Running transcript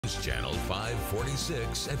Channel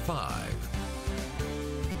 546 at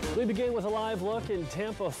 5. We begin with a live look in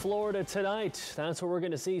Tampa, Florida tonight. That's where we're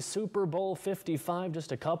going to see Super Bowl 55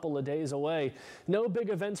 just a couple of days away. No big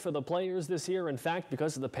events for the players this year. In fact,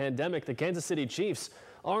 because of the pandemic, the Kansas City Chiefs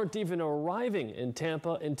aren't even arriving in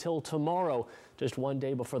Tampa until tomorrow, just one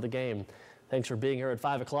day before the game. Thanks for being here at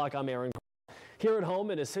 5 o'clock. I'm Aaron. Here at home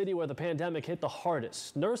in a city where the pandemic hit the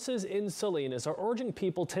hardest, nurses in Salinas are urging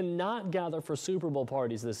people to not gather for Super Bowl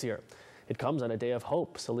parties this year. It comes on a day of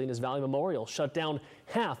hope. Salinas Valley Memorial shut down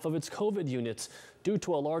half of its COVID units due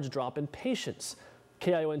to a large drop in patients.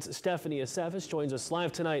 KION's Stephanie Aceves joins us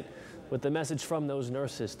live tonight with the message from those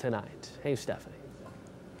nurses tonight. Hey, Stephanie.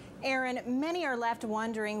 Aaron, many are left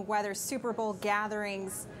wondering whether Super Bowl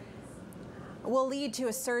gatherings will lead to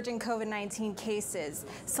a surge in COVID-19 cases.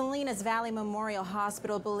 Salinas Valley Memorial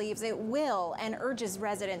Hospital believes it will and urges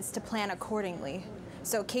residents to plan accordingly.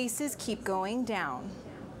 So cases keep going down.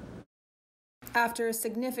 After a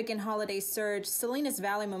significant holiday surge, Salinas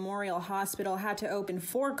Valley Memorial Hospital had to open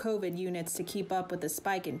 4 COVID units to keep up with the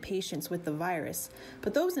spike in patients with the virus.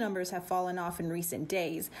 But those numbers have fallen off in recent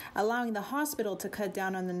days, allowing the hospital to cut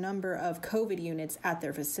down on the number of COVID units at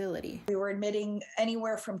their facility. We were admitting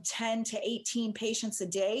anywhere from 10 to 18 patients a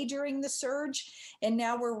day during the surge, and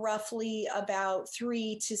now we're roughly about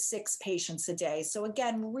 3 to 6 patients a day. So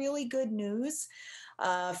again, really good news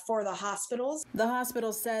for the hospitals. The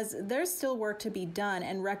hospital says there's still work to be done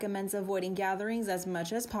and recommends avoiding gatherings as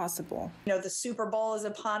much as possible. You know, the Super Bowl is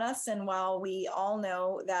upon us, and while we all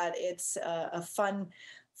know that it's a fun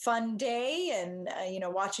day and, you know,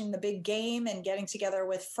 watching the big game and getting together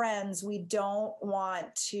with friends, we don't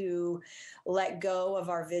want to let go of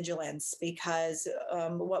our vigilance because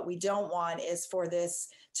what we don't want is for this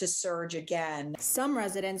to surge again. Some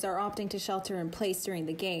residents are opting to shelter in place during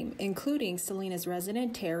the game, including Salinas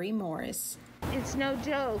resident Terry Morris. It's no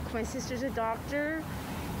joke. My sister's a doctor,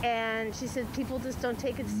 and she said people just don't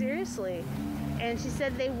take it seriously. And she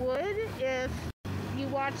said they would if you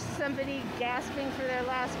watch somebody gasping for their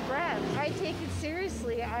last breath. I take it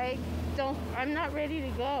seriously. I'm not ready to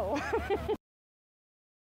go.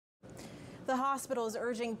 The hospital is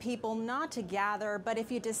urging people not to gather, but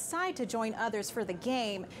if you decide to join others for the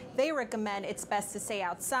game, they recommend it's best to stay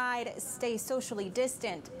outside, stay socially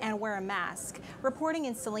distant, and wear a mask. Reporting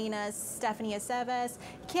in Salinas, Stephanie Aceves,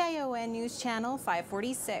 KION News Channel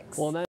 546. Well,